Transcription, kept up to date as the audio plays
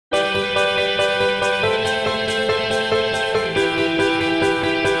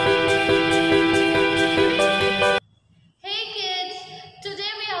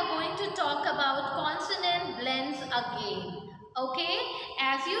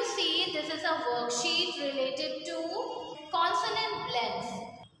you see, this is a worksheet related to consonant blends.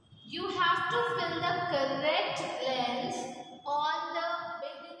 You have to fill the correct blends on the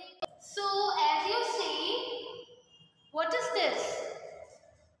beginning. So as you see, what is this?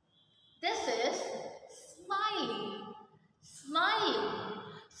 This is smiley. Smiley.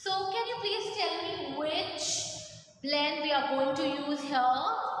 So can you please tell me which blend we are going to use here?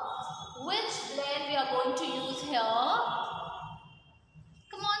 Which blend we are going to use here?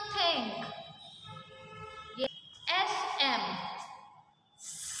 Come on, think. Yes. SM.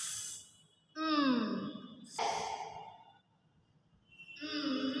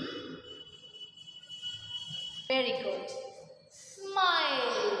 Very good.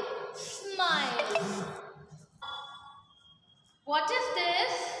 Smile. Smile. What is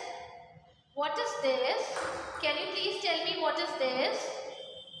this? What is this? Can you please tell me what is this?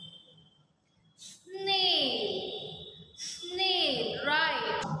 Snail. Snail,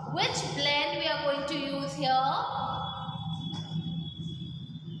 right. Which blend we are going to use here?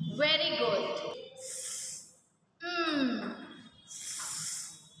 Very good.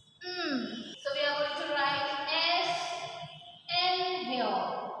 So we are going to write S, N here.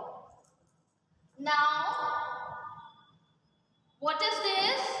 Now, what is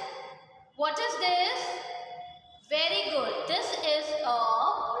this? What is this? Very good. This is a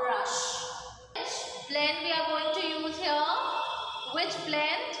brush. Which blend we are going to use here? Which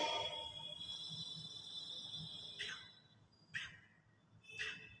blend?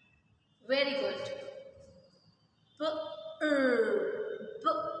 Very good.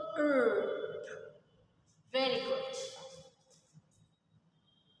 Very good.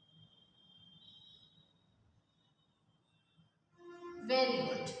 Very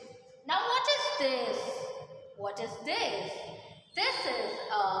good. Now what is this? What is this? This is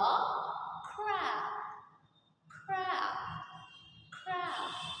a crab. Crab.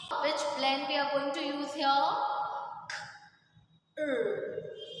 Crab. Which blend we are going to use here?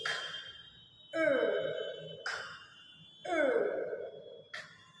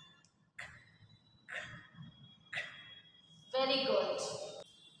 Very good.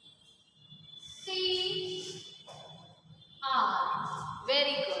 C R.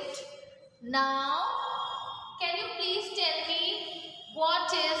 Very good. Now, can you please tell me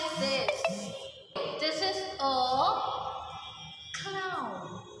what is this? This is a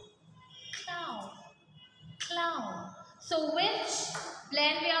clown. Clown. Clown. So, which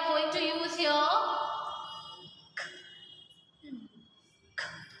blend we are going to use here?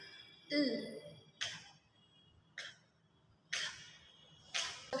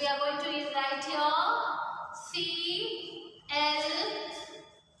 We are going to write here C L.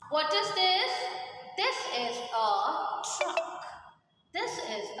 What is this? This is a truck. This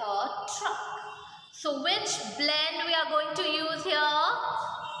is a truck. So which blend we are going to use here?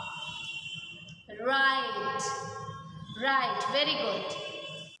 Right. Right. Very good.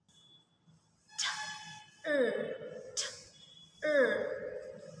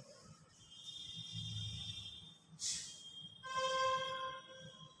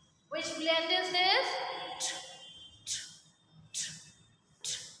 Which blend is this?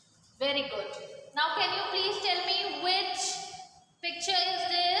 Very good. Now can you please tell me which picture is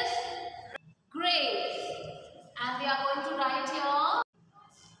this? Grapes. And we are going to write here.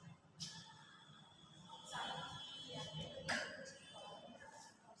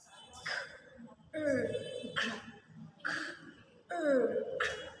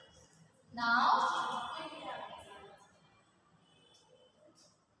 Now,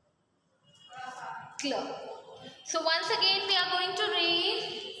 clear. So once again we are going to read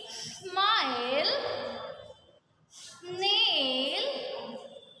smile, snail,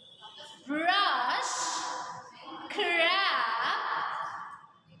 brush, crab,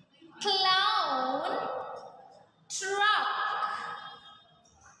 clown, truck,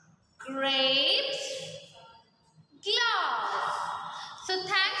 grapes, glass. So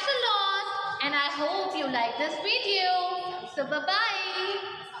thanks a lot and I hope you like this video. So bye-bye.